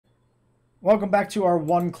Welcome back to our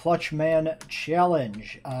One Clutch Man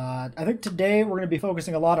challenge. I think today we're going to be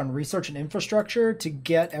focusing a lot on research and infrastructure to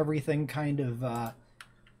get everything kind of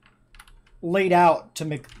laid out to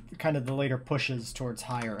make kind of the later pushes towards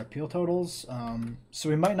higher appeal totals. So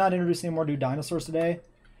we might not introduce any more new dinosaurs today.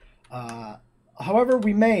 However,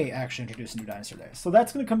 we may actually introduce a new dinosaur today. So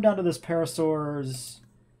that's going to come down to this Parasaur's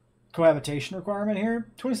cohabitation requirement here.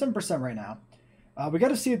 27% right now. We got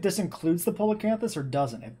to see if this includes the Polacanthus or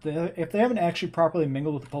doesn't. If they haven't actually properly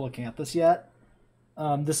mingled with the Polacanthus yet,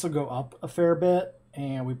 this will go up a fair bit,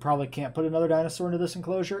 and we probably can't put another dinosaur into this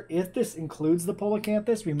enclosure. If this includes the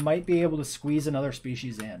Polacanthus, we might be able to squeeze another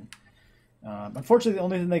species in. Unfortunately, the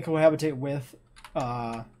only thing they cohabitate with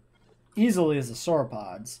easily is the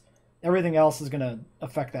sauropods. Everything else is going to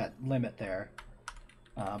affect that limit there.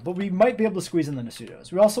 But we might be able to squeeze in the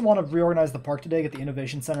Nasudos. We also want to reorganize the park today, get the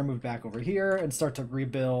Innovation Center moved back over here, and start to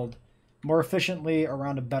rebuild more efficiently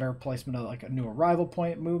around a better placement of like a new arrival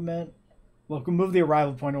point movement. We'll move the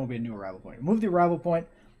arrival point, it will be a new arrival point. Move the arrival point,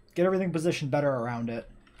 get everything positioned better around it,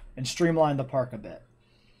 and streamline the park a bit.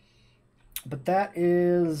 But that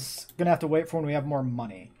is going to have to wait for when we have more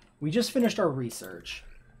money. We just finished our research.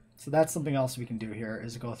 So that's something else we can do here,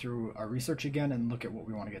 is go through our research again and look at what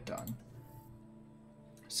we want to get done.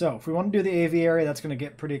 So if we want to do the aviary, that's going to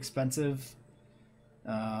get pretty expensive.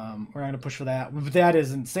 We're not going to push for that. That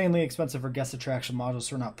is insanely expensive for guest attraction modules,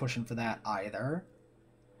 so we're not pushing for that either.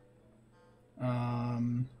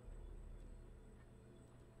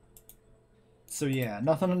 So yeah,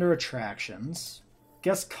 nothing under attractions.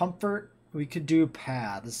 Guest comfort, we could do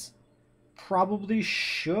paths. Probably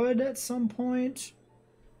should at some point.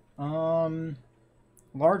 Large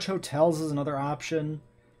hotels is another option.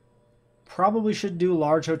 Probably should do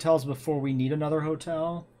large hotels before we need another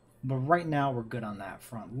hotel, but right now we're good on that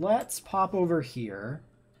front. Let's pop over here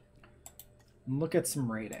and look at some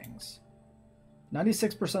ratings.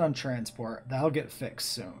 96% on transport. That'll get fixed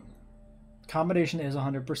soon. Accommodation is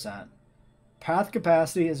 100%. Path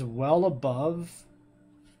capacity is well above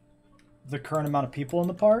the current amount of people in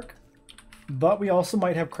the park, but we also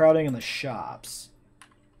might have crowding in the shops.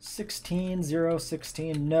 16, 0,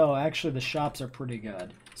 16. No, actually the shops are pretty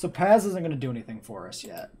good. So Paz isn't going to do anything for us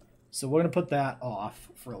yet. So we're going to put that off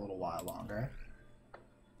for a little while longer.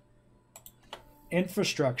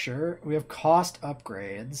 Infrastructure. We have cost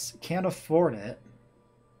upgrades. Can't afford it.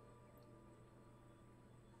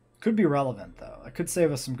 Could be relevant, though. It could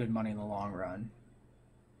save us some good money in the long run.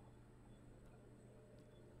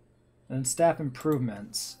 And staff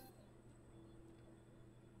improvements,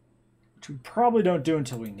 which we probably don't do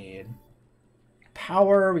until we need.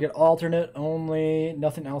 Power, we get alternate only.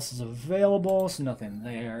 Nothing else is available, so nothing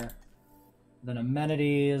there. Then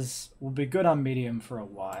amenities will be good on medium for a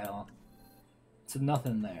while. So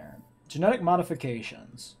nothing there. Genetic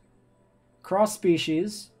modifications. Cross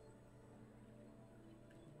species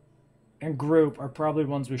and group are probably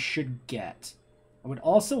ones we should get. I would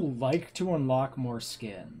also like to unlock more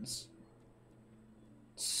skins.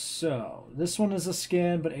 So, this one is a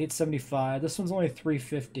skin, but 875. This one's only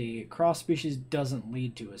 350. Cross species doesn't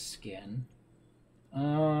lead to a skin.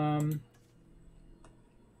 So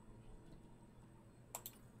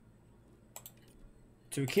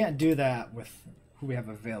we can't do that with who we have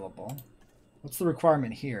available. What's the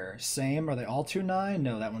requirement here? Same? Are they all 2.9?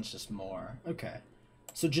 No, that one's just more. Okay.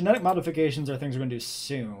 So genetic modifications are things we're going to do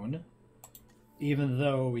soon. Even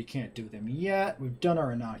though we can't do them yet. We've done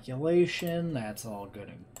our inoculation. That's all good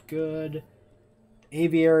and good.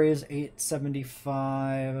 Aviary is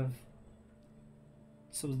 875.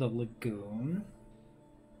 So is the lagoon.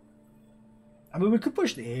 I mean, we could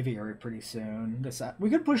push the aviary pretty soon. We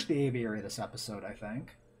could push the aviary this episode, I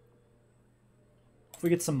think. If we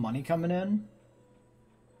get some money coming in.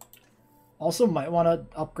 Also might want to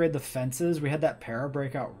upgrade the fences. We had that para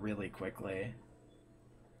break out really quickly.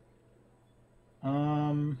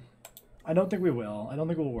 I don't think we will. I don't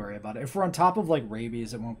think we'll worry about it. If we're on top of, like,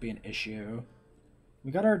 rabies, it won't be an issue.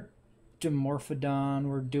 We got our Dimorphodon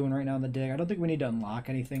we're doing right now in the dig. I don't think we need to unlock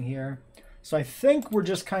anything here. So I think we're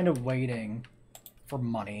just kind of waiting for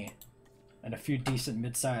money and a few decent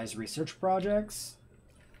mid-sized research projects.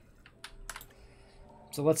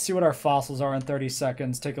 So let's see what our fossils are in 30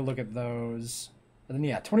 seconds. Take a look at those. And then,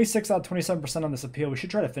 yeah, 26 out of 27% on this appeal. We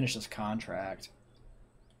should try to finish this contract.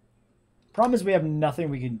 Problem is we have nothing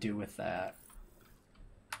we can do with that.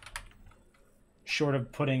 Short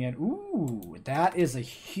of putting in... Ooh, that is a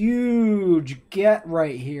huge get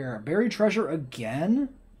right here. Buried treasure again?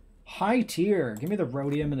 High tier. Give me the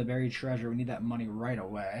rhodium and the buried treasure. We need that money right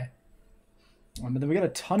away. But then we got a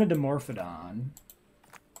ton of Dimorphodon.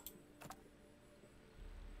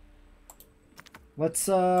 Let's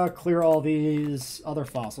clear all these other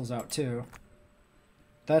fossils out too.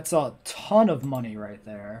 That's a ton of money right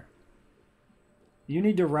there. You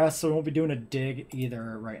need to rest, so we won't be doing a dig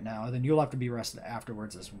either right now. Then you'll have to be rested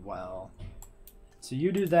afterwards as well. So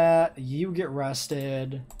you do that, you get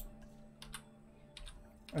rested.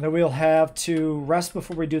 And then we'll have to rest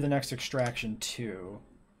before we do the next extraction too.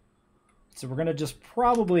 So we're going to just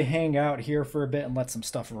probably hang out here for a bit and let some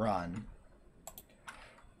stuff run.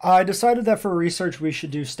 I decided that for research we should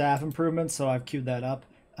do staff improvements, so I've queued that up.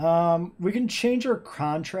 We can change our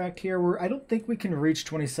contract here. I don't think we can reach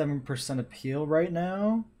 27% appeal right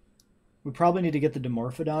now. We probably need to get the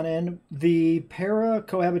Dimorphodon in. The para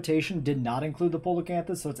cohabitation did not include the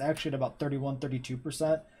Polacanthus, so it's actually at about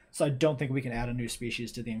 31-32%. So I don't think we can add a new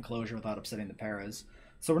species to the enclosure without upsetting the paras.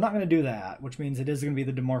 So we're not going to do that, which means it is going to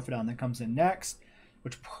be the Dimorphodon that comes in next,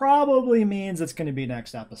 which probably means it's going to be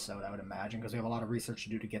next episode, I would imagine, because we have a lot of research to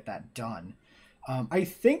do to get that done. I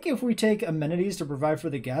think if we take amenities to provide for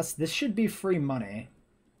the guests, this should be free money.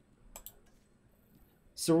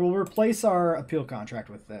 So we'll replace our appeal contract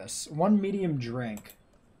with this. 1 medium drink.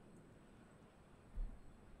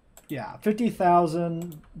 Yeah,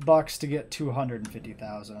 50,000 bucks to get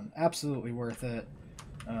 250,000. Absolutely worth it.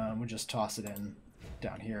 We'll just toss it in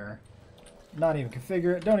down here. Not even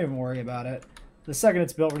configure it. Don't even worry about it. The second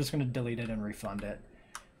it's built, we're just going to delete it and refund it.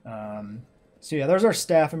 So yeah, there's our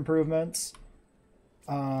staff improvements.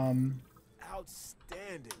 Outstanding.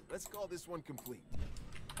 Let's call this one complete.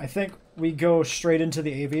 I think we go straight into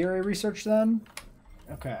the aviary research then.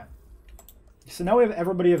 Okay. So now we have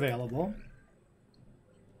everybody available.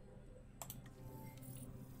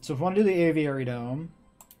 So if we want to do the aviary dome.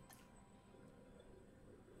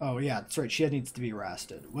 Oh yeah, that's right. She needs to be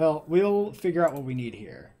rested. Well, we'll figure out what we need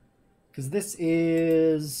here. Because this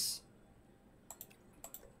is...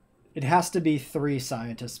 It has to be 3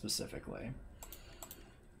 scientists specifically.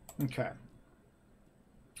 Okay.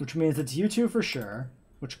 Which means it's you 2 for sure,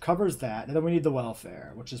 which covers that. And then we need the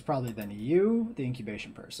welfare, which is probably then you, the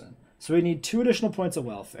incubation person. So we need 2 additional points of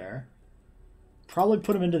welfare. Probably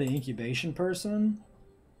put them into the incubation person.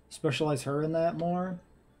 Specialize her in that more.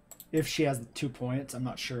 If she has the 2 points, I'm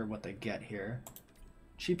not sure what they get here.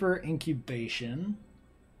 Cheaper incubation.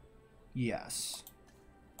 Yes.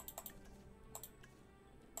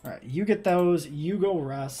 Alright, you get those, you go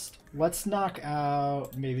rest. Let's knock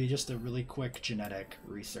out maybe just a really quick genetic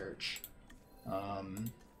research. Oh,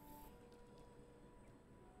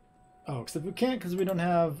 except we can't because we don't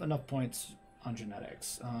have enough points on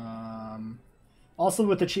genetics. Also,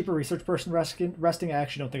 with the cheaper research person resting, I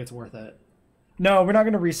actually don't think it's worth it. No, we're not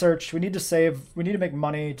going to research. We need to save. We need to make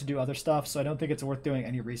money to do other stuff, so I don't think it's worth doing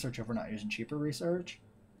any research if we're not using cheaper research.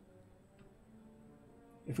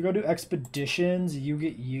 If we go to expeditions, you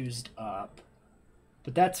get used up.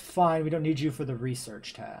 But that's fine. We don't need you for the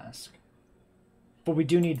research task. But we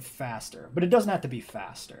do need faster. But it doesn't have to be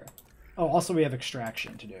faster. Oh, also we have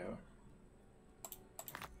extraction to do.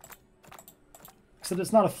 Except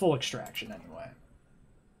it's not a full extraction anyway.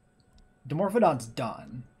 Dimorphodon's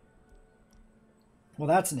done. Well,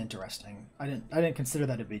 that's an interesting. I didn't consider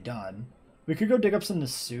that to be done. We could go dig up some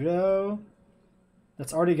Nasudo.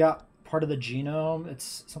 That's already got part of the genome.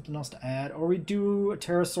 It's something else to add. Or we do a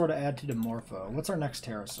pterosaur to add to Dimorpho. What's our next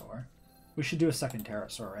pterosaur? We should do a second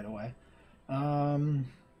pterosaur right away.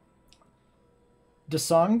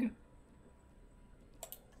 Desung?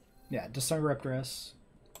 Yeah, Desungaripterus.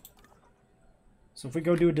 So if we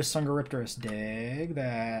go do a Desungaripterus dig,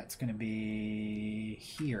 that's going to be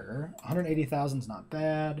here. 180,000 is not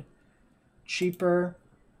bad. Cheaper.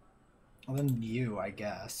 Well, then you, I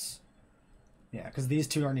guess. Yeah, because these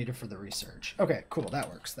 2 are needed for the research. Okay, cool. That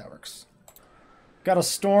works. That works. Got a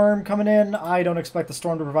storm coming in. I don't expect the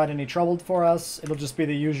storm to provide any trouble for us. It'll just be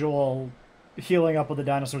the usual healing up of the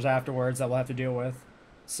dinosaurs afterwards that we'll have to deal with.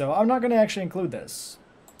 So I'm not going to actually include this.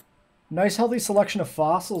 Nice healthy selection of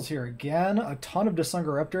fossils here again. A ton of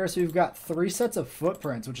Desungaripterus. We've got 3 sets of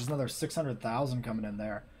footprints, which is another 600,000 coming in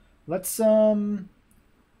there. Let's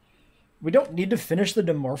we don't need to finish the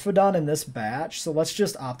Dimorphodon in this batch, so let's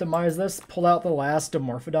just optimize this, pull out the last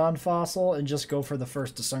Dimorphodon fossil, and just go for the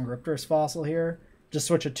first Desungaripterus fossil here. Just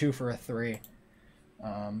switch a 2 for a 3.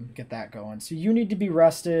 Get that going. So you need to be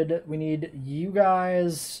rested. We need you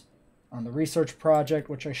guys on the research project,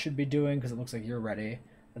 which I should be doing because it looks like you're ready.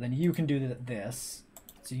 And then you can do this.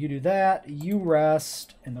 So you do that, you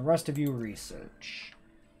rest, and the rest of you research.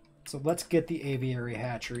 So let's get the aviary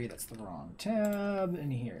hatchery. That's the wrong tab in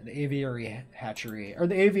here. The aviary hatchery, or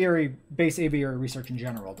the aviary, base aviary research in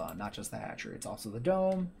general done, not just the hatchery. It's also the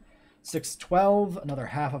dome. 612, another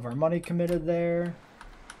half of our money committed there.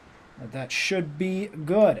 That should be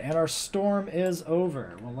good. And our storm is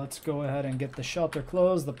over. Well, let's go ahead and get the shelter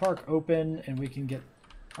closed, the park open, and we can get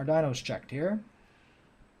our dinos checked here.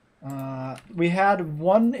 We had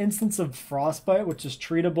one instance of frostbite, which is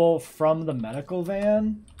treatable from the medical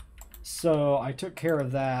van. So I took care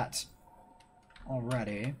of that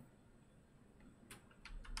already.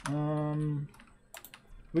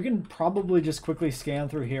 We can probably just quickly scan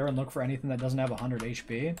through here and look for anything that doesn't have 100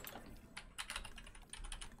 HP.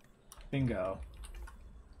 Bingo.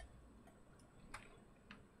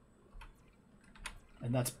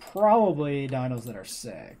 And that's probably dinos that are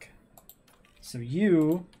sick. So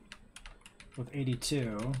you, with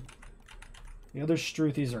 82. The other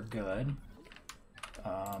Struthies are good.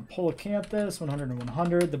 Polacanthus, 100 and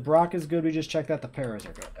 100. The Brock is good. We just checked that. The Paras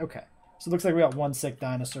are good. Okay. So it looks like we got one sick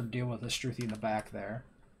dinosaur to deal with a Struthie in the back there.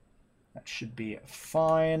 That should be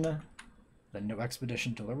fine. Then no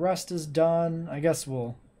expedition till the rest is done. I guess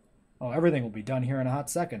we'll... Oh, everything will be done here in a hot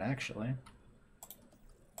second, actually.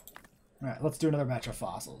 Alright, let's do another batch of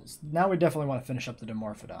fossils. Now we definitely want to finish up the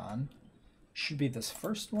Dimorphodon. Should be this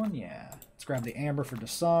first one, yeah. Let's grab the Amber for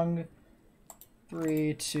Desung.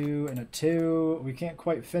 3, 2, and a 2. We can't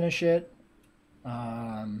quite finish it.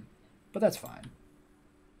 But that's fine.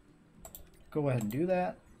 Go ahead and do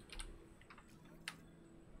that.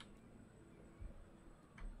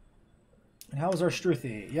 And how was our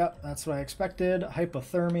Struthie? Yep, that's what I expected.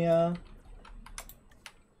 Hypothermia.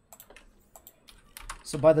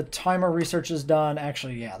 So by the time our research is done,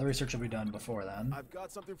 actually, yeah, the research will be done before then. I've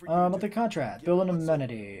got something for you. Monthly contract. Build an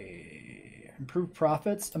amenity. Improve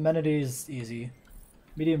profits. Amenities, easy.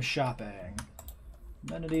 Medium shopping.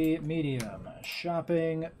 Amenity, medium.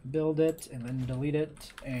 Shopping, build it, and then delete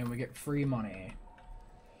it, and we get free money.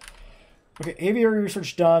 Okay, aviary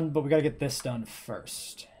research done, but we gotta get this done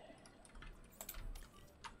first.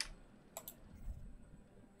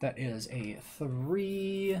 That is a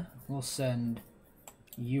 3. We'll send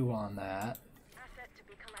you on that.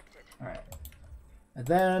 Alright. And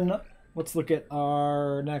then let's look at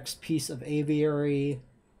our next piece of aviary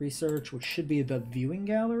research, which should be the viewing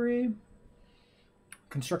gallery.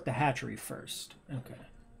 Construct the hatchery first. Okay.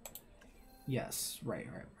 Yes, right.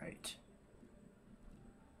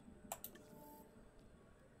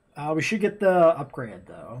 We should get the upgrade,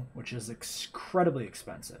 though, which is incredibly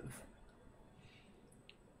expensive.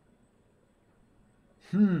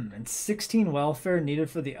 And 16 welfare needed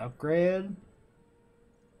for the upgrade.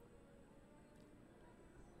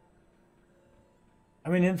 I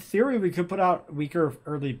mean, in theory, we could put out weaker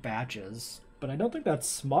early batches, but I don't think that's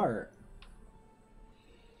smart.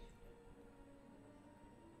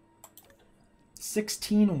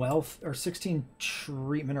 16 wealth or 16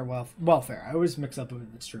 treatment or welfare. I always mix up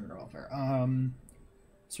with the treatment or welfare.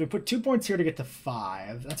 So we put 2 points here to get to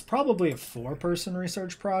 5. That's probably a 4-person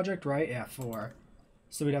research project, right? Yeah, 4.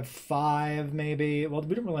 So we'd have 5 maybe. Well,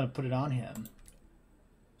 we don't really want to put it on him.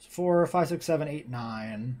 4, 5, 6, 7, 8,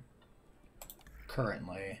 9.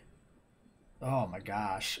 Currently. Oh my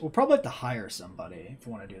gosh. We'll probably have to hire somebody if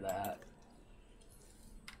we want to do that.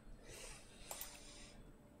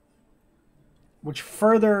 Which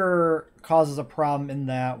further causes a problem in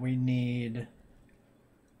that we need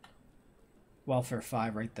welfare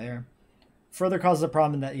 5 right there. Further causes a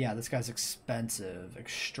problem in that, yeah, this guy's expensive.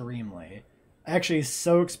 Extremely. Actually, he's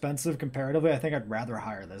so expensive comparatively, I think I'd rather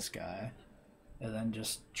hire this guy. And then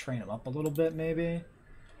just train him up a little bit, maybe.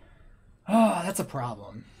 Oh, that's a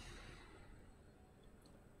problem.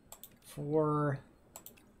 4.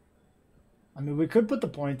 I mean, we could put the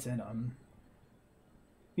points in him.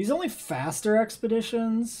 He's only faster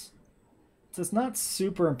expeditions. So it's not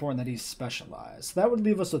super important that he's specialized. So that would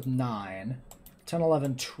leave us with 9. 10,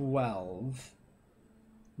 11, 12.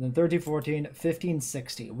 Then 13, 14, 15,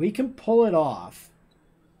 16. We can pull it off.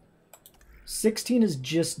 16 is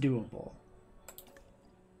just doable.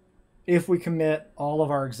 If we commit all of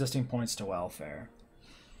our existing points to welfare.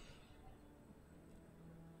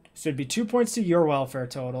 So it'd be 2 points to your welfare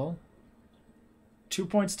total. 2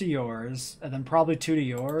 points to yours. And then probably 2 to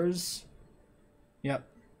yours. Yep.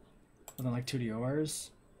 And then like 2 to yours.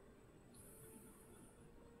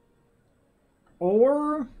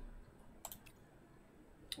 Or...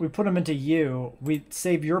 we put them into you. We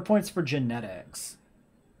save your points for genetics.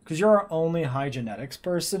 Because you're our only high genetics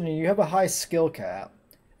person and you have a high skill cap.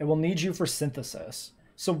 It will need you for synthesis.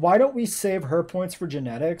 So why don't we save her points for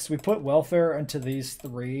genetics? We put welfare into these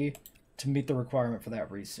 3 to meet the requirement for that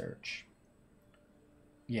research.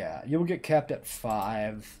 Yeah, you'll get capped at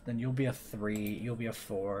 5. Then you'll be a 3. You'll be a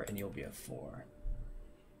 4. And you'll be a 4.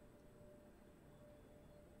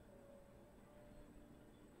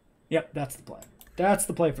 Yep, that's the plan. That's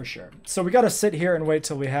the play for sure. So we got to sit here and wait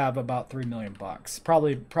till we have about $3 million bucks.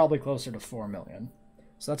 Probably closer to 4 million.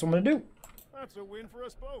 So that's what I'm gonna do. That's a win for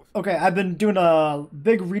us both. Okay, I've been doing a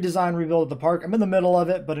big redesign rebuild of the park. I'm in the middle of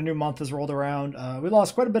it, but a new month has rolled around. We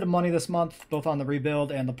lost quite a bit of money this month, both on the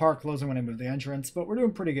rebuild and the park closing when I moved the entrance, but we're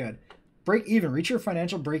doing pretty good. Break even. Reach your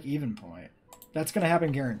financial break even point. That's going to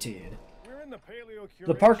happen guaranteed. We're in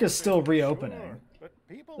The park is still reopening, sure,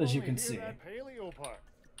 as you can see.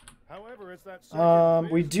 However, it's that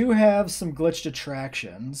We do have some glitched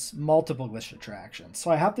attractions, multiple glitched attractions.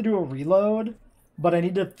 So I have to do a reload, but I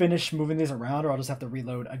need to finish moving these around or I'll just have to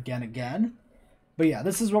reload again. But yeah,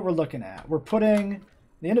 this is what we're looking at. We're putting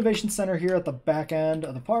the Innovation Center here at the back end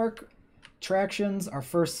of the park. Attractions, our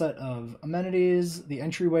first set of amenities. The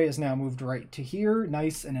entryway is now moved right to here,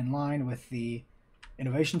 nice and in line with the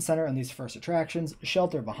Innovation Center and these first attractions.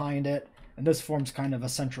 Shelter behind it, and this forms kind of a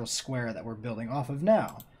central square that we're building off of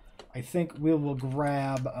now. I think we will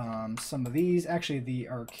grab some of these. Actually, the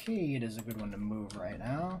arcade is a good one to move right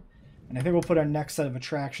now. And I think we'll put our next set of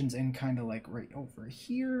attractions in kind of like right over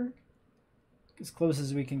here. As close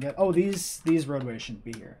as we can get. Oh, these roadways shouldn't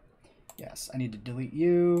be here. Yes, I need to delete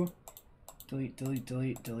you. Delete,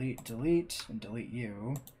 and delete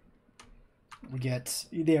you. We get,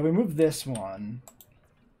 yeah, we move this one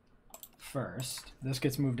first. This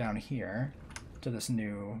gets moved down here to this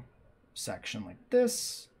new section like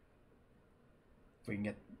this. If we can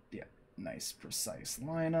get, yeah, nice precise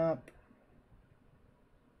lineup.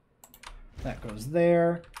 That goes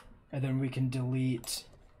there. And then we can delete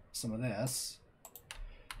some of this.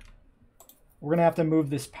 We're going to have to move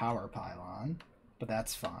this power pylon, but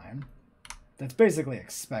that's fine. That's basically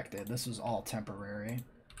expected. This was all temporary.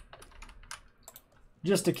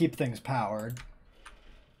 Just to keep things powered.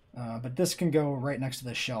 But this can go right next to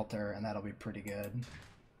the shelter, and that'll be pretty good.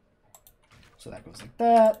 So that goes like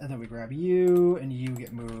that, and then we grab you, and you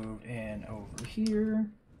get moved in over here.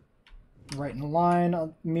 Right in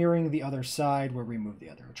line, mirroring the other side where we move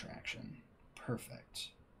the other attraction. Perfect.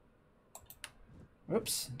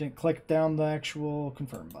 Oops, didn't click down the actual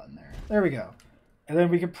confirm button there. There we go. And then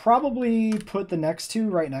we could probably put the next two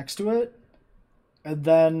right next to it, and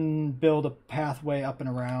then build a pathway up and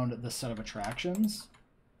around the set of attractions.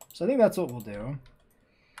 So I think that's what we'll do.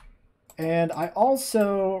 And I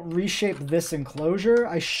also reshaped this enclosure.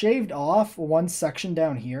 I shaved off one section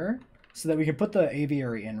down here so that we can put the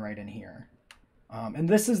aviary in right in here. And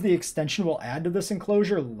this is the extension we'll add to this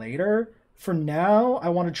enclosure later. For now, I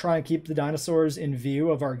want to try and keep the dinosaurs in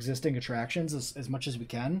view of our existing attractions as much as we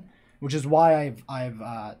can, which is why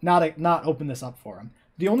I've not opened this up for them.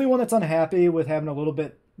 The only one that's unhappy with having a little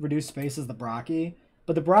bit reduced space is the Brocky,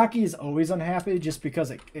 but the Brocky is always unhappy just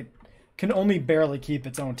because it can only barely keep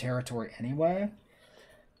its own territory anyway.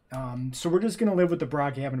 So we're just going to live with the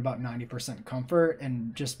Brocky having about 90% comfort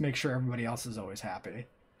and just make sure everybody else is always happy.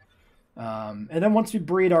 And then once we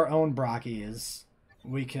breed our own Brockies,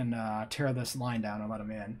 we can tear this line down and let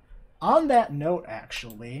them in. On that note,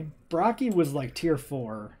 actually, Brocky was like tier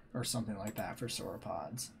 4 or something like that for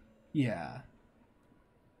sauropods. Yeah.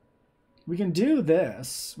 We can do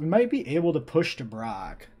this. We might be able to push to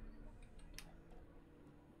Brock.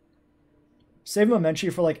 Save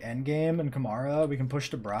Momenchi for like Endgame and Kamara. We can push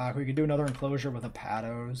to Brock. We could do another enclosure with a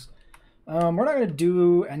Patos. We're not going to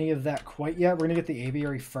do any of that quite yet. We're going to get the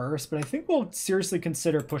aviary first, but I think we'll seriously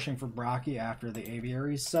consider pushing for Brocky after the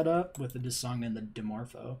aviary's set up with the Desung and the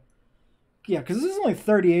Dimorpho. Yeah, because this is only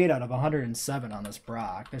 38 out of 107 on this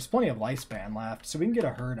Brock. There's plenty of lifespan left, so we can get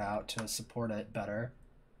a herd out to support it better.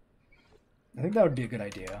 I think that would be a good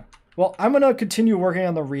idea. Well, I'm going to continue working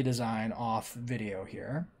on the redesign off video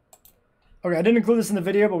here. Okay, I didn't include this in the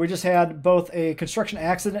video, but we just had both a construction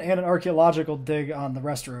accident and an archaeological dig on the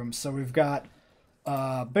restroom. So we've got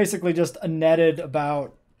basically just a netted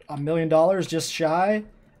about $1 million, just shy.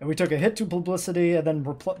 And we took a hit to publicity and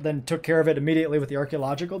then took care of it immediately with the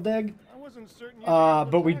archaeological dig.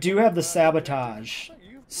 But we do have the sabotage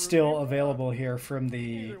still available here from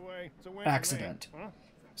the accident.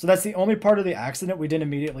 So that's the only part of the accident we didn't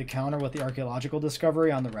immediately counter with the archaeological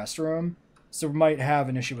discovery on the restroom. So we might have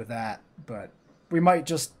an issue with that, but we might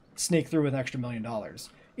just sneak through with an extra $1 million.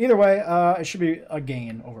 Either way, it should be a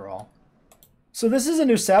gain overall. So this is a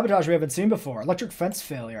new sabotage we haven't seen before. Electric fence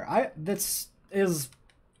failure.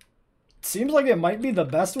 Seems like it might be the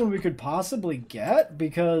best one we could possibly get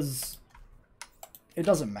because it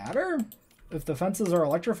doesn't matter if the fences are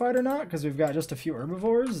electrified or not because we've got just a few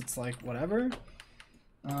herbivores. It's like, whatever.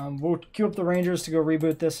 We'll queue up the rangers to go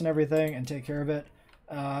reboot this and everything and take care of it.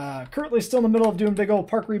 Currently still in the middle of doing big old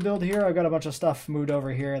park rebuild here. I've got a bunch of stuff moved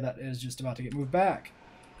over here that is just about to get moved back.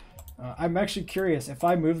 I'm actually curious, if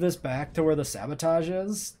I move this back to where the sabotage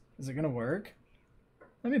is it going to work?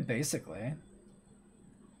 I mean, basically.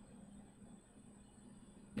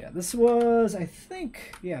 Yeah, this was, I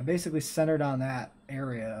think, yeah, basically centered on that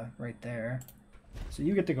area right there. So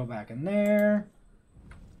you get to go back in there,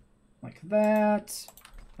 like that.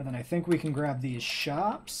 And then I think we can grab these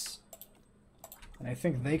shops. And I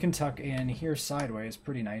think they can tuck in here sideways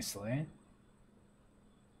pretty nicely.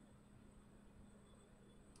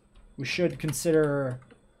 We should consider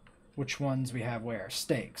which ones we have where.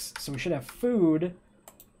 Stakes. So we should have food,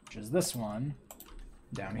 which is this one,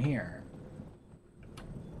 down here.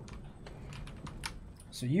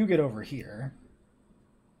 So you get over here.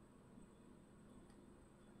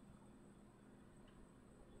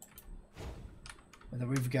 And then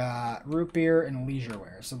we've got root beer and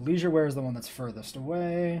leisureware. So leisureware is the one that's furthest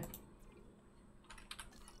away.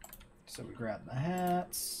 So we grab the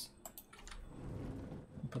hats.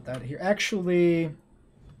 Put that here. Actually,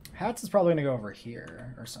 hats is probably going to go over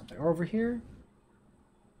here or something. Or over here?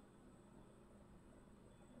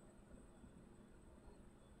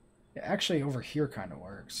 Yeah, actually over here kind of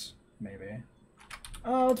works. Maybe.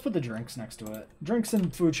 Let's put the drinks next to it. Drinks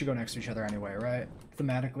and food should go next to each other anyway, right?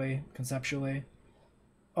 Thematically, conceptually.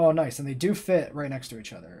 Oh, nice. And they do fit right next to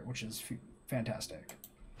each other, which is fantastic.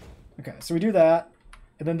 Okay, so we do that.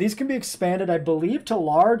 And then these can be expanded, I believe, to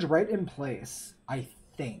large right in place. I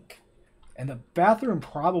think. And the bathroom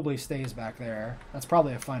probably stays back there. That's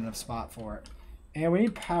probably a fine enough spot for it. And we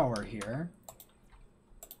need power here.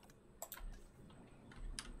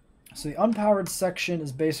 So the unpowered section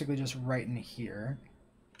is basically just right in here.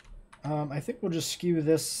 I think we'll just skew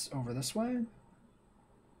this over this way.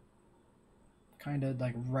 Kind of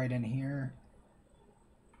like right in here.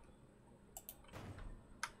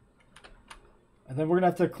 And then we're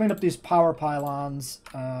going to have to clean up these power pylons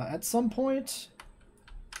at some point.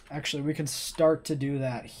 Actually, we can start to do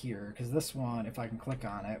that here, because this one, if I can click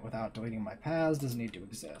on it without deleting my paths, doesn't need to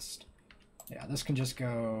exist. Yeah, this can just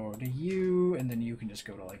go to you, and then you can just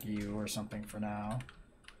go to like you or something for now.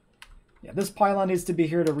 Yeah, this pylon needs to be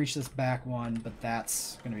here to reach this back one, but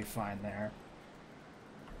that's going to be fine there.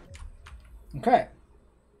 Okay.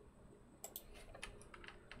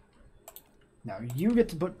 Now you get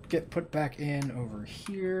to get put back in over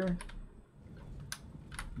here.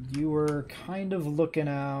 You were kind of looking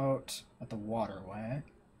out at the waterway.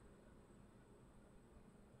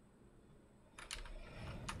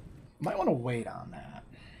 Might want to wait on that,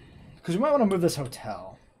 because we might want to move this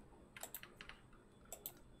hotel.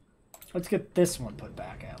 Let's get this one put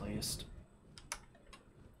back at least.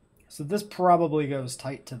 So this probably goes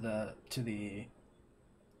tight to the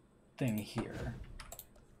thing here.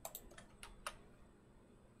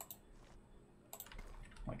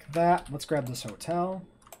 Like that. Let's grab this hotel.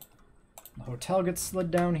 The hotel gets slid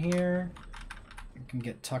down here. It can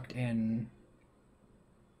get tucked in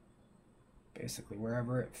basically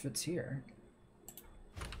wherever it fits here.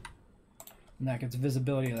 And that gets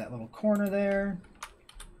visibility of that little corner there.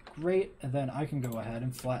 Great. And then I can go ahead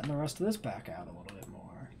and flatten the rest of this back out a little bit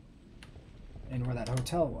more. And where that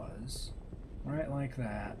hotel was. Right like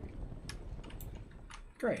that.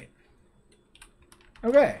 Great.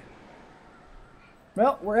 Okay.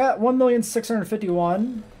 Well, we're at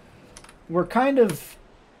 1,651,000. We're kind of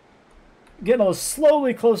getting a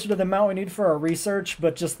slowly closer to the amount we need for our research,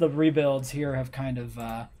 but just the rebuilds here have kind of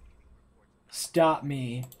stopped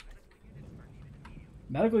me.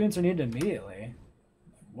 Medical units are needed immediately.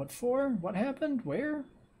 What for? What happened? Where?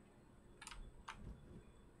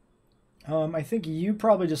 I think you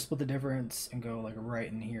probably just split the difference and go like right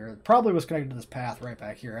in here. It probably was connected to this path right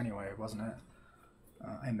back here anyway, wasn't it?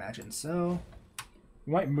 I imagine so.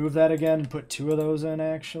 We might move that again and put two of those in,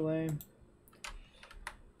 actually.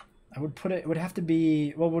 I would put it, it would have to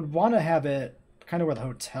be, well, would want to have it kind of where the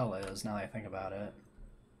hotel is, now that I think about it.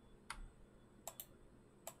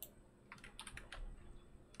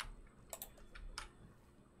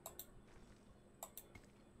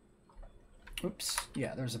 Oops,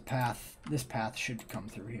 yeah, there's a path. This path should come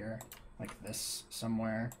through here, like this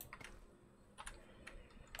somewhere.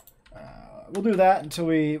 We'll do that until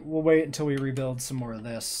we'll wait until we rebuild some more of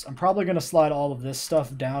this. I'm probably going to slide all of this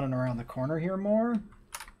stuff down and around the corner here more,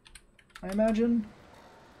 I imagine.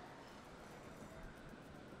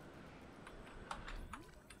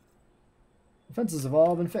 The fences have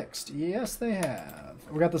all been fixed. Yes, they have.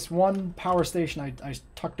 We got this one power station I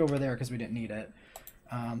tucked over there because we didn't need it.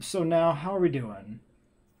 So now, how are we doing?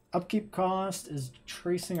 Upkeep cost is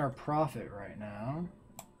tracing our profit right now.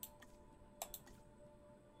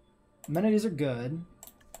 Amenities are good.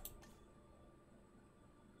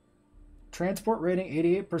 Transport rating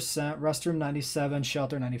 88%, restroom 97,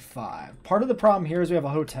 shelter 95. Part of the problem here is we have a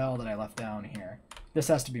hotel that I left down here. This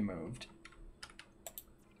has to be moved.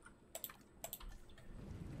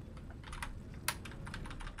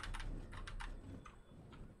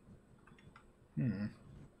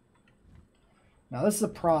 Now this is a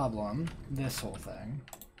problem, this whole thing.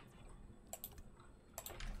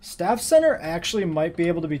 Staff Center actually might be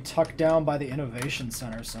able to be tucked down by the Innovation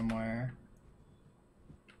Center somewhere.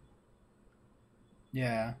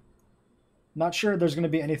 Yeah. Not sure there's going to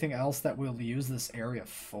be anything else that we'll use this area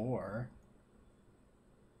for.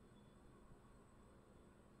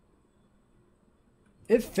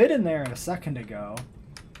 It fit in there a second ago.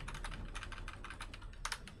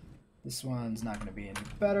 This one's not going to be any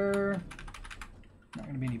better. Not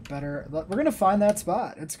going to be any better. We're going to find that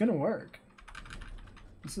spot. It's going to work.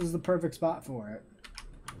 This is the perfect spot for it.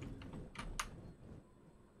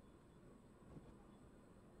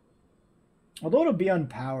 Although it'll be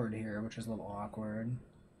unpowered here, which is a little awkward.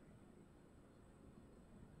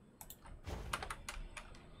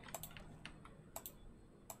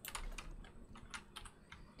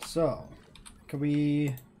 So, can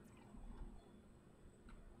we...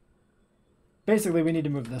 Basically, we need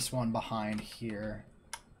to move this one behind here.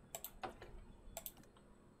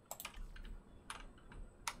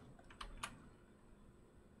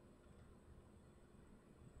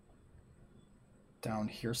 Down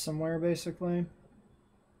here somewhere, basically.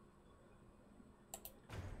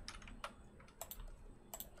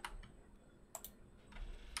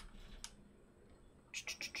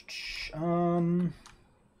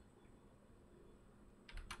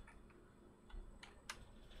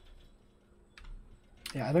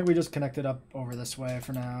 Yeah, I think we just connect it up over this way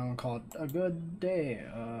for now and call it a good day.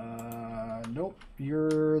 Nope,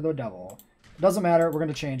 you're the devil. Doesn't matter, we're going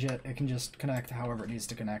to change it. It can just connect however it needs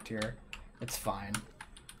to connect here. It's fine.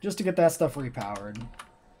 Just to get that stuff repowered.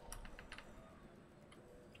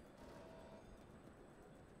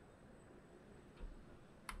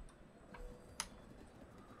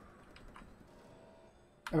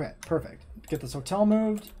 Okay, perfect. Get this hotel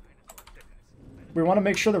moved. We want to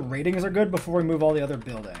make sure the ratings are good before we move all the other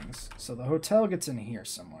buildings. So the hotel gets in here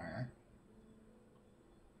somewhere.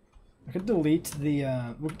 I could delete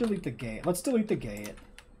the, we'll delete the gate. Let's delete the gate.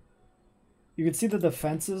 You can see that the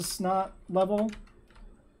fence is not level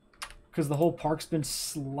because the whole park's been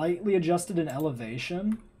slightly adjusted in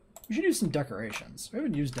elevation. We should use some decorations. We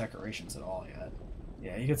haven't used decorations at all yet.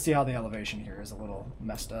 Yeah, you can see how the elevation here is a little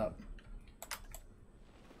messed up.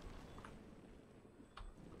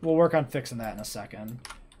 We'll work on fixing that in a second.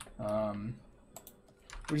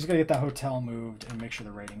 We just gotta get that hotel moved and make sure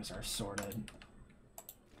the ratings are sorted.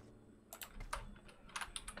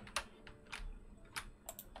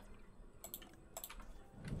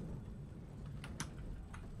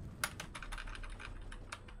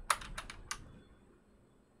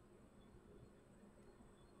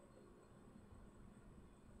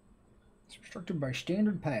 It's constructed by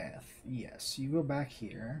standard path. Yes, you go back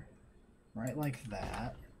here. Right like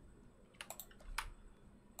that.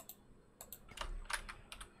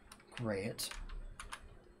 Great.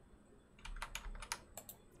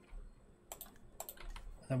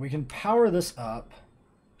 Then we can power this up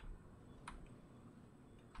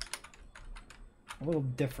a little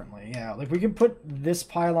differently. Yeah, like we can put this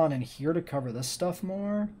pylon in here to cover this stuff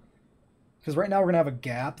more. Because right now we're going to have a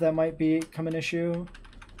gap that might become an issue.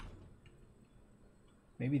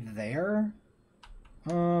 Maybe there?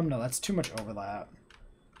 No, that's too much overlap.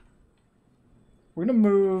 We're going to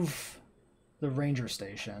move the ranger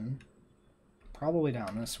station probably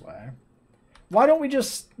down this way. Why don't we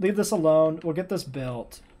just leave this alone? We'll get this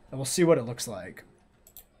built and we'll see what it looks like.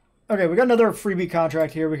 Okay, we got another freebie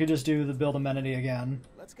contract here. We could just do the build amenity again.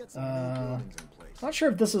 Let's get some new buildings in place. Not sure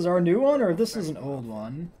if this is our new one or if this is an old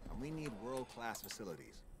one. And we need world-class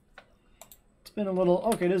facilities. It's been a little...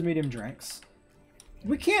 Okay, it is medium drinks.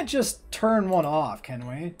 We can't just turn one off, can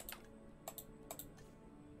we?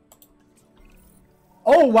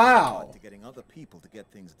 Oh, wow! To getting other people to get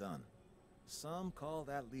things done. Some call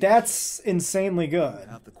that leadership. That's insanely good.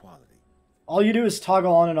 You have the quality. All you do is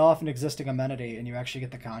toggle on and off an existing amenity and you actually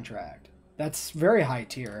get the contract. That's very high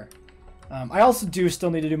tier. I also do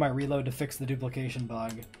still need to do my reload to fix the duplication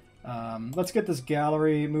bug. Let's get this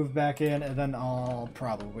gallery moved back in and then I'll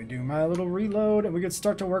probably do my little reload and we could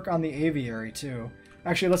start to work on the aviary too.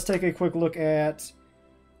 Actually, let's take a quick look at...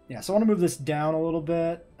 Yeah, so I want to move this down a little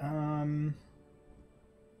bit.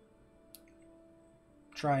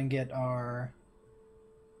 Try and get our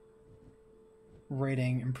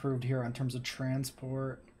rating improved here in terms of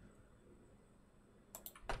transport.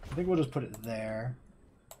 I think we'll just put it there.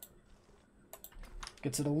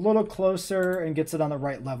 Gets it a little closer and gets it on the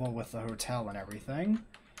right level with the hotel and everything.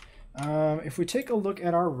 If we take a look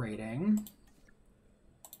at our rating...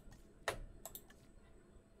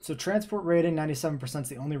 So transport rating, 97% is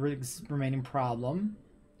the only remaining problem.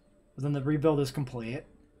 But then the rebuild is complete.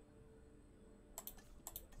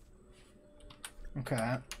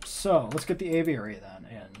 Okay, so let's get the aviary then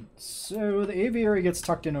in. So the aviary gets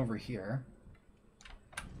tucked in over here.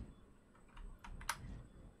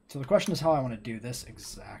 So the question is how I want to do this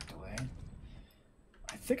exactly.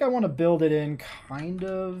 I think I want to build it in kind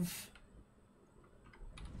of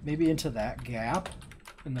maybe into that gap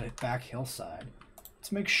in the back hillside.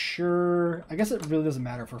 Let's make sure... I guess it really doesn't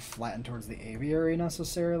matter if we're flattened towards the aviary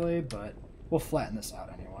necessarily, but we'll flatten this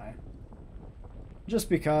out anyway. Just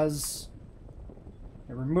because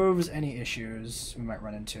it removes any issues we might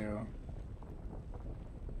run into.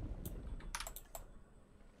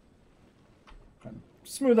 And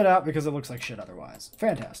smooth it out because it looks like shit otherwise.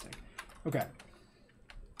 Fantastic. Okay.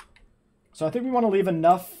 So I think we want to leave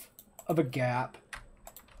enough of a gap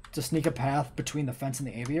to sneak a path between the fence and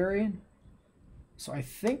the aviary. So I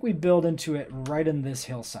think we build into it right in this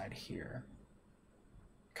hillside here.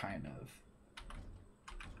 Kind of.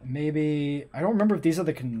 Maybe... I don't remember if these are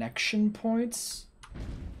the connection points.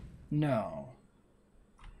 No.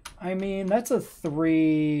 I mean, that's a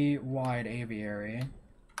 3-wide aviary.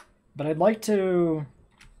 But I'd like to...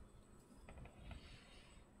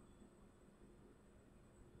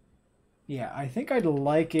 Yeah, I think I'd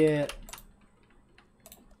like it...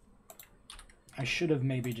 I should have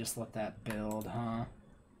maybe just let that build, huh?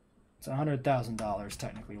 It's $100,000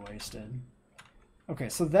 technically wasted. Okay,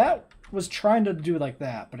 so that was trying to do like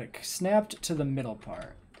that, but it snapped to the middle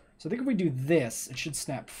part. So I think if we do this, it should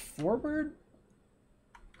snap forward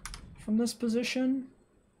from this position.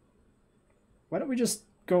 Why don't we just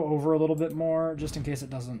go over a little bit more, just in case it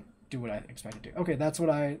doesn't do what I expect it to? Okay, that's what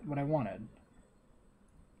I wanted.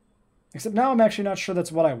 Except now I'm actually not sure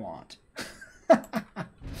that's what I want.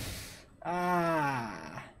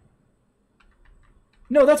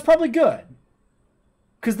 No, that's probably good.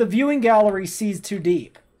 Because the viewing gallery sees too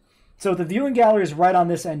deep. So if the viewing gallery is right on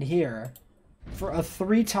this end here, for a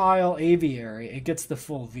 3-tile aviary, it gets the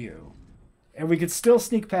full view. And we could still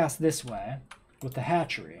sneak past this way with the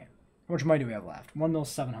hatchery. How much money do we have left?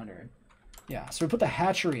 1,700,000. Yeah, so we put the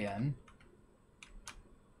hatchery in.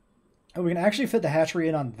 And we can actually fit the hatchery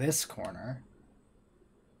in on this corner.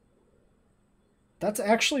 That's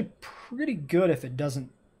actually pretty good if it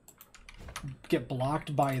doesn't get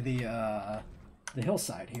blocked by the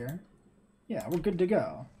hillside here. Yeah, we're good to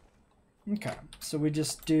go. Okay, so we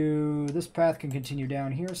just do... This path can continue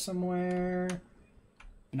down here somewhere.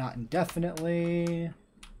 Not indefinitely.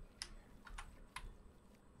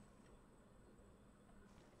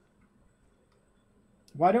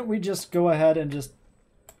 Why don't we just go ahead and just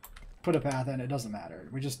put a path in? It doesn't matter.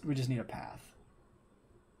 We just need a path.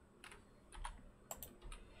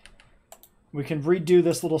 We can redo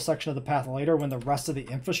this little section of the path later when the rest of the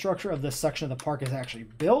infrastructure of this section of the park is actually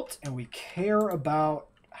built and we care about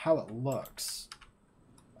how it looks.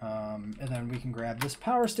 And then we can grab this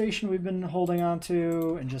power station we've been holding on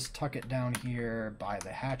to and just tuck it down here by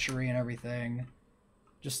the hatchery and everything.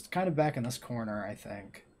 Just kind of back in this corner, I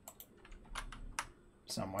think.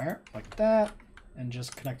 Somewhere like that. And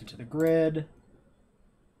just connect it to the grid.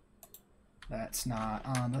 That's not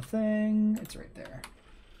on the thing. It's right there.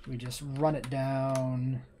 We just run it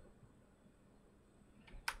down.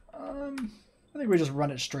 I think we just run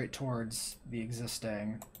it straight towards the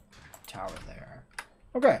existing tower there.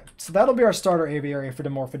 Okay, so that'll be our starter aviary for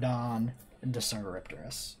Dimorphodon and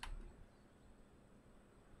Discernoripterus.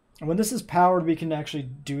 And when this is powered, we can actually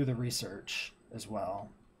do the research as well.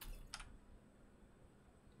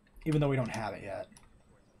 Even though we don't have it yet.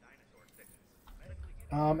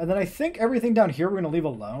 And then I think everything down here we're going to leave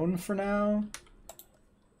alone for now.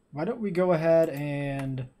 Why don't we go ahead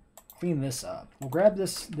and clean this up? We'll grab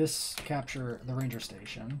this capture the ranger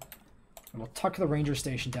station. And we'll tuck the ranger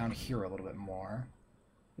station down here a little bit more.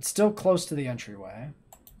 It's still close to the entryway.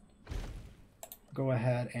 Go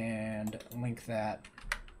ahead and link that.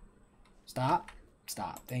 Stop.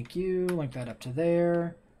 Thank you. Link that up to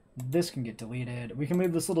there. This can get deleted. We can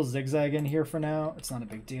leave this little zigzag in here for now. It's not a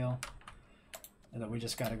big deal. And then we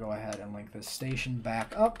just got to go ahead and link this station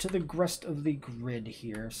back up to the rest of the grid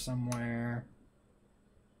here somewhere.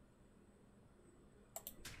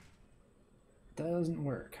 Doesn't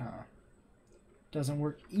work, huh? Doesn't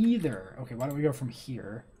work either. Okay, why don't we go from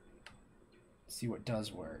here? See what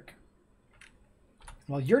does work.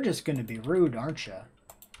 Well, you're just going to be rude, aren't you?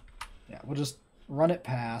 Yeah, we'll just run it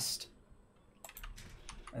past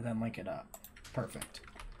and then link it up. Perfect.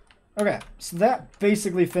 Okay, so that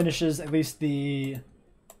basically finishes at least the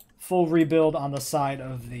full rebuild on the side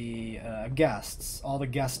of the guests. All the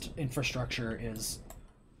guest infrastructure is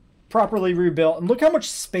properly rebuilt. And look how much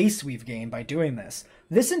space we've gained by doing this.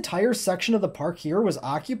 This entire section of the park here was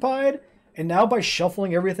occupied, and now by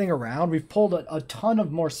shuffling everything around, we've pulled a ton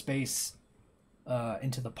of more space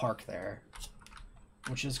into the park there,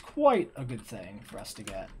 which is quite a good thing for us to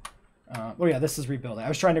get. Oh yeah, this is rebuilding. I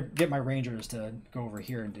was trying to get my rangers to go over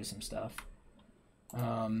here and do some stuff.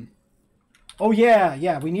 Oh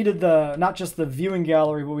yeah, we needed not just the viewing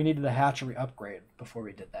gallery, but we needed the hatchery upgrade before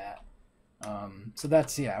we did that. So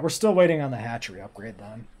that's, yeah, we're still waiting on the hatchery upgrade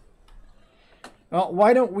then. Well,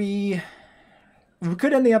 why don't we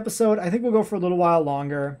could end the episode. I think we'll go for a little while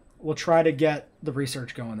longer. We'll try to get the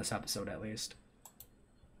research going this episode at least.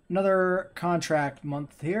 Another contract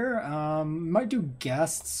month here. Might do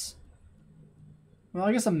guests. Well,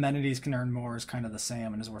 I guess amenities can earn more is kind of the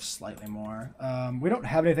same and is worth slightly more. We don't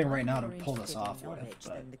have anything right now to pull this off with,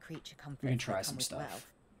 but we can try some stuff.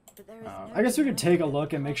 I guess we could take a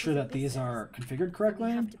look and make sure that these are configured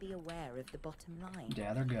correctly.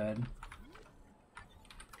 Yeah, they're good.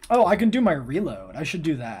 Oh, I can do my reload. I should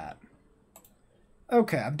do that.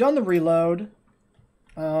 Okay, I've done the reload.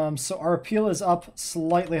 So our appeal is up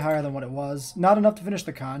slightly higher than what it was. Not enough to finish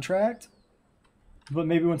the contract. But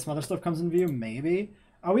maybe when some other stuff comes in view, maybe.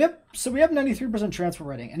 We have 93% transfer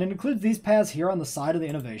rating, and it includes these paths here on the side of the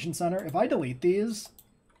Innovation Center. If I delete these,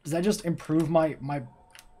 does that just improve my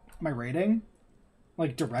rating?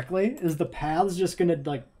 Like, directly? Is the paths just gonna,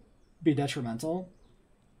 like, be detrimental?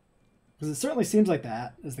 Because it certainly seems like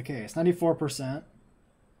that is the case. 94%.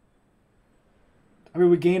 I mean,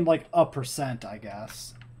 we gained, like, 1%, I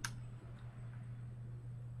guess.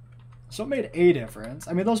 So it made a difference.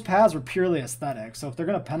 I mean, those paths were purely aesthetic, so if they're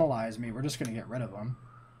going to penalize me, we're just going to get rid of them.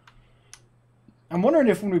 I'm wondering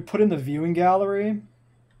if when we put in the viewing gallery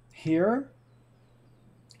here,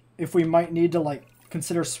 if we might need to, like,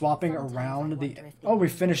 consider swapping around the... Oh, we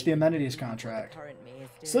finished the amenities contract.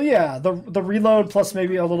 So yeah, the reload plus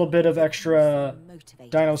maybe a little bit of extra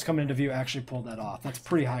dinos coming into view actually pulled that off. That's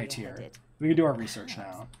pretty high tier. We can do our research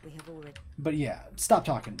now. But yeah, stop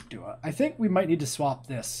talking, Dua. I think we might need to swap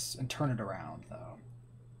this and turn it around, though.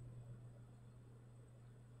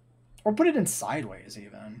 Or put it in sideways,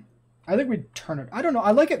 even. I think we'd turn it... I don't know.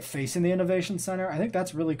 I like it facing the Innovation Center. I think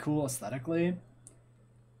that's really cool aesthetically.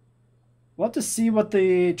 We'll have to see what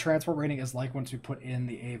the transport rating is like once we put in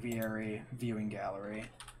the aviary viewing gallery.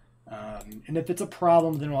 And if it's a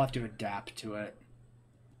problem, then we'll have to adapt to it.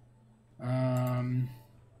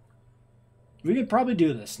 We could probably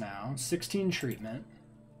do this now. 16 treatment.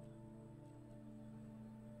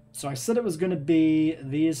 So I said it was going to be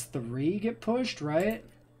these 3 get pushed, right?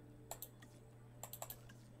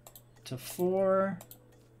 To 4.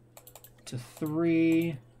 To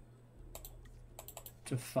 3.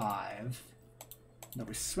 To 5. Then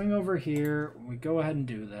we swing over here. We go ahead and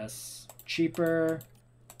do this. Cheaper.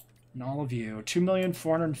 And all of you.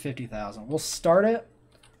 2,450,000. We'll start it.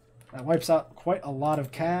 That wipes out quite a lot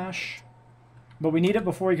of cash. But we need it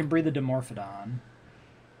before we can breed the Dimorphodon.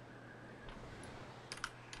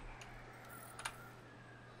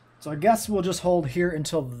 So I guess we'll just hold here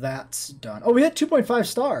until that's done. Oh, we hit 2.5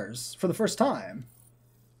 stars for the first time.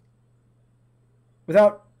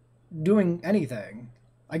 Without doing anything.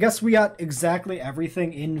 I guess we got exactly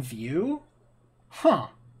everything in view? Huh.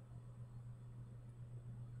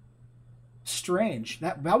 Strange.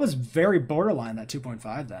 That was very borderline, that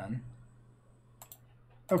 2.5 then.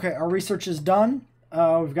 Okay, our research is done.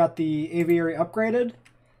 We've got the aviary upgraded.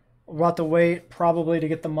 We'll have to wait probably to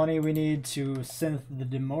get the money we need to synth the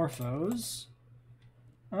Dimorphos.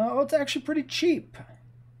 Oh, it's actually pretty cheap.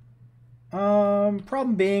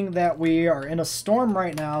 Problem being that we are in a storm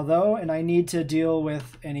right now, though, and I need to deal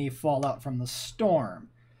with any fallout from the storm.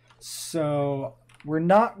 So we're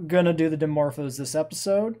not going to do the Dimorphos this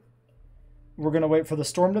episode. We're going to wait for the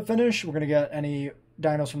storm to finish. We're going to get any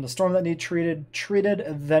dinos from the storm that need treated,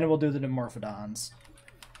 and then we'll do the Dimorphodons.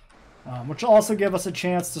 Which will also give us a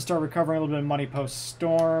chance to start recovering a little bit of money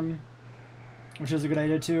post-storm, which is a good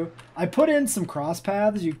idea too. I put in some cross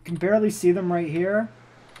paths. You can barely see them right here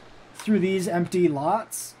through these empty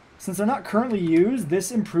lots. Since they're not currently used,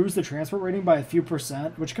 this improves the transport rating by a few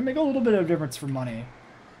 %, which can make a little bit of difference for money.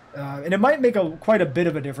 And it might make quite a bit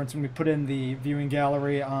of a difference when we put in the viewing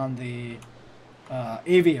gallery on the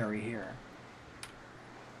aviary here.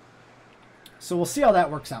 So we'll see how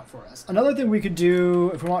that works out for us. Another thing we could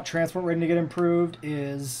do if we want transport rating to get improved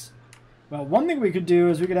is... Well, one thing we could do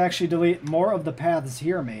is we could actually delete more of the paths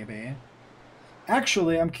here, maybe.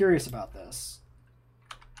 Actually, I'm curious about this.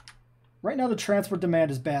 Right now the transport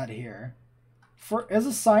demand is bad here. As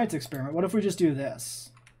a science experiment, what if we just do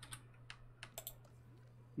this?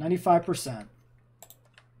 95%.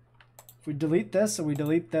 If we delete this and we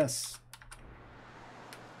delete this,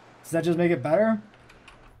 does that just make it better?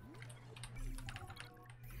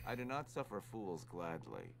 I do not suffer fools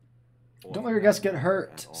gladly. Don't let your guests get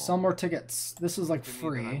hurt. Sell more tickets. This is like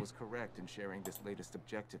free. I was correct in sharing this latest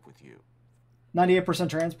objective with you. 98%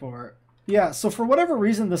 transport. Yeah, so for whatever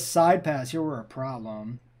reason, the side paths here were a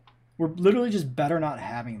problem. We're literally just better not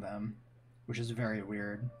having them, which is very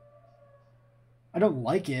weird. I don't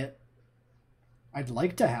like it. I'd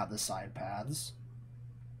like to have the side paths.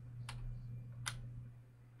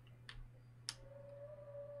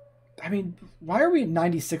 I mean, why are we at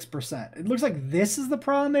 96%? It looks like this is the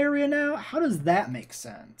problem area now. How does that make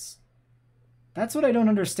sense? That's what I don't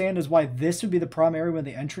understand, is why this would be the problem area when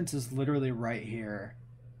the entrance is literally right here.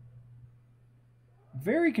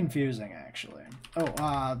 Very confusing, actually.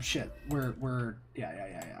 Oh, shit.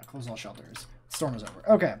 Yeah. Close all shelters. Storm is over.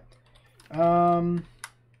 Okay.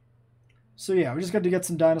 So yeah, we just got to get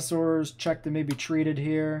some dinosaurs. Check they may be treated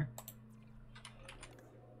here.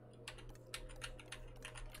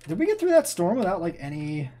 Did we get through that storm without, like,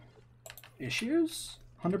 any issues?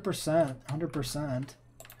 100%. 100%.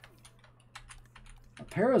 The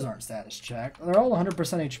paras aren't status checked. They're all 100%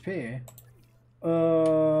 HP.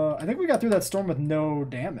 I think we got through that storm with no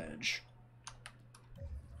damage.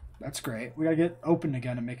 That's great. We gotta get open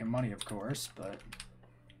again and making money, of course, but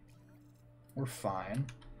we're fine.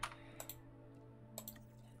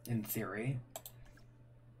 In theory.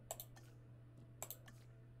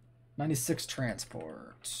 96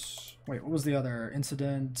 transport. Wait, what was the other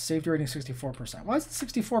incident? Safety rating 64%. Why is it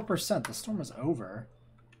 64%? The storm is over.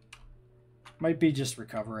 Might be just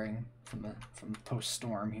recovering from the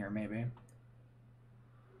post-storm here, maybe.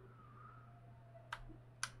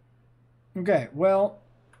 Okay, well,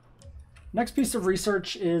 next piece of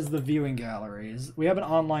research is the viewing galleries. We have an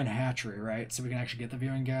online hatchery, right? So we can actually get the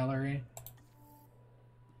viewing gallery.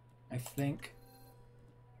 I think.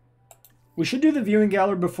 We should do the viewing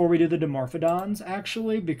gallery before we do the Dimorphodons,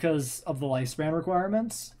 actually, because of the lifespan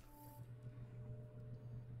requirements.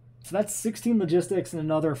 So that's 16 logistics and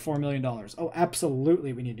another $4 million. Oh,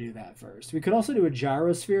 absolutely we need to do that first. We could also do a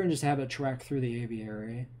gyrosphere and just have it track through the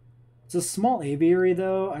aviary. It's a small aviary,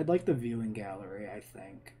 though. I'd like the viewing gallery, I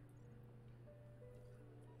think.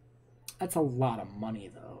 That's a lot of money,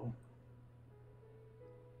 though.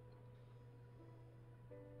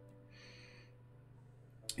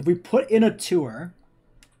 If we put in a tour,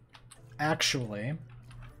 actually,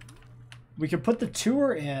 we could put the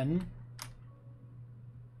tour in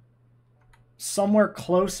somewhere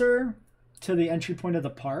closer to the entry point of the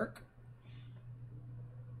park.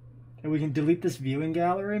 And we can delete this viewing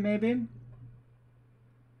gallery, maybe.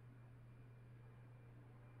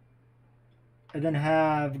 And then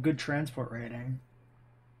have good transport rating.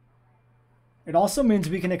 It also means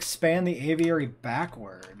we can expand the aviary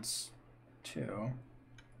backwards, too.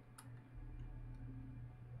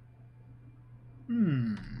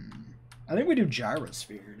 I think we do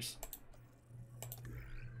gyrospheres.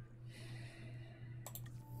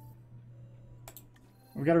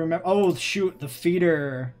 We gotta remember. Oh, shoot, the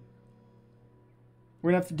feeder.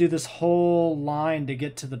 We're gonna have to do this whole line to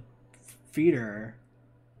get to the feeder.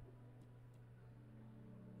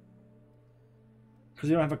 Because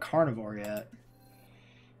we don't have a carnivore yet.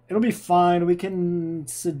 It'll be fine. We can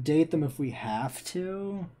sedate them if we have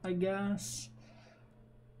to, I guess.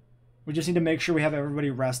 We just need to make sure we have everybody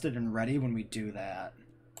rested and ready when we do that.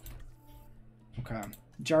 Okay.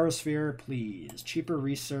 Gyrosphere, please. Cheaper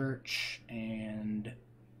research and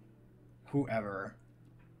whoever.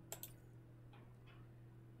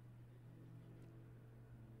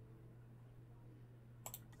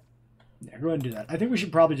 Yeah, go ahead and do that. I think we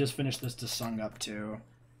should probably just finish this to Sung up too.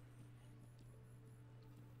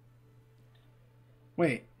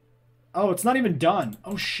 Wait. Oh, it's not even done.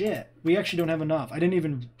 Oh, shit. We actually don't have enough. I didn't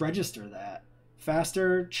even register that.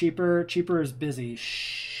 Faster, cheaper. Cheaper is busy.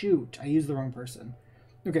 Shoot. I used the wrong person.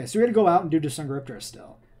 Okay, so we had to go out and do Desungriptor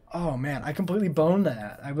still. Oh, man. I completely boned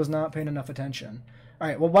that. I was not paying enough attention. All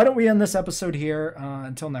right, well, why don't we end this episode here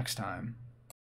until next time.